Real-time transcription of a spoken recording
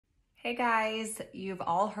Hey guys, you've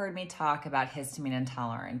all heard me talk about histamine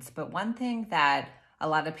intolerance, but one thing that a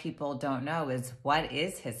lot of people don't know is what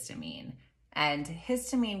is histamine? And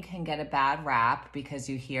histamine can get a bad rap because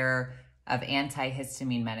you hear of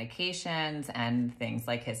antihistamine medications and things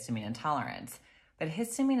like histamine intolerance. But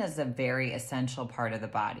histamine is a very essential part of the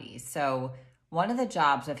body. So one of the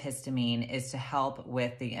jobs of histamine is to help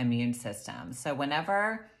with the immune system. So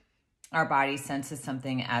whenever our body senses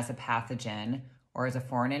something as a pathogen or as a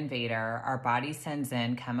foreign invader, our body sends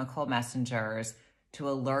in chemical messengers to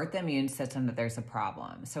alert the immune system that there's a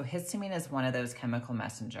problem. So histamine is one of those chemical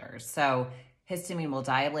messengers. So histamine will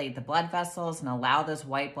dilate the blood vessels and allow those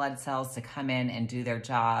white blood cells to come in and do their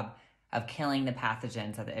job of killing the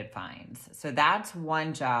pathogens that it finds. So that's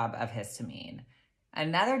one job of histamine.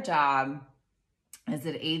 Another job is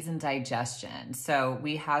it aids in digestion. So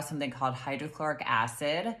we have something called hydrochloric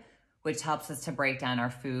acid, which helps us to break down our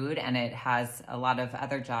food, and it has a lot of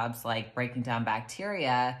other jobs like breaking down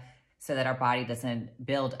bacteria so that our body doesn't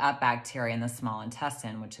build up bacteria in the small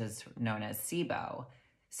intestine, which is known as SIBO.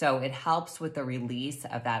 So it helps with the release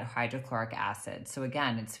of that hydrochloric acid. So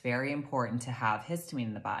again, it's very important to have histamine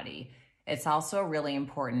in the body. It's also a really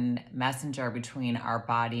important messenger between our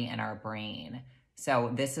body and our brain. So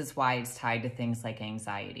this is why it's tied to things like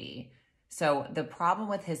anxiety. So the problem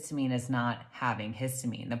with histamine is not having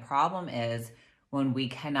histamine. The problem is when we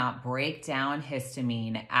cannot break down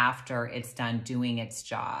histamine after it's done doing its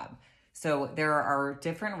job. So there are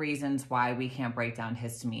different reasons why we can't break down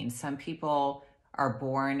histamine. Some people are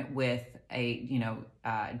born with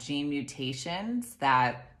gene mutations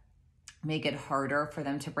that make it harder for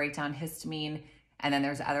them to break down histamine. And then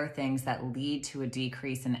there's other things that lead to a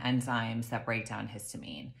decrease in enzymes that break down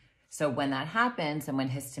histamine. So when that happens and when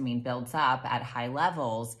histamine builds up at high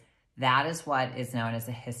levels, that is what is known as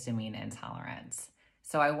a histamine intolerance.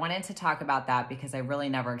 So I wanted to talk about that because I really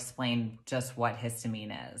never explained just what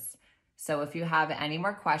histamine is. So if you have any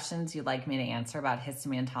more questions you'd like me to answer about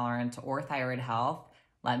histamine intolerance or thyroid health,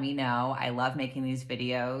 let me know. I love making these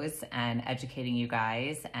videos and educating you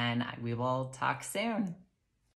guys, and we will talk soon.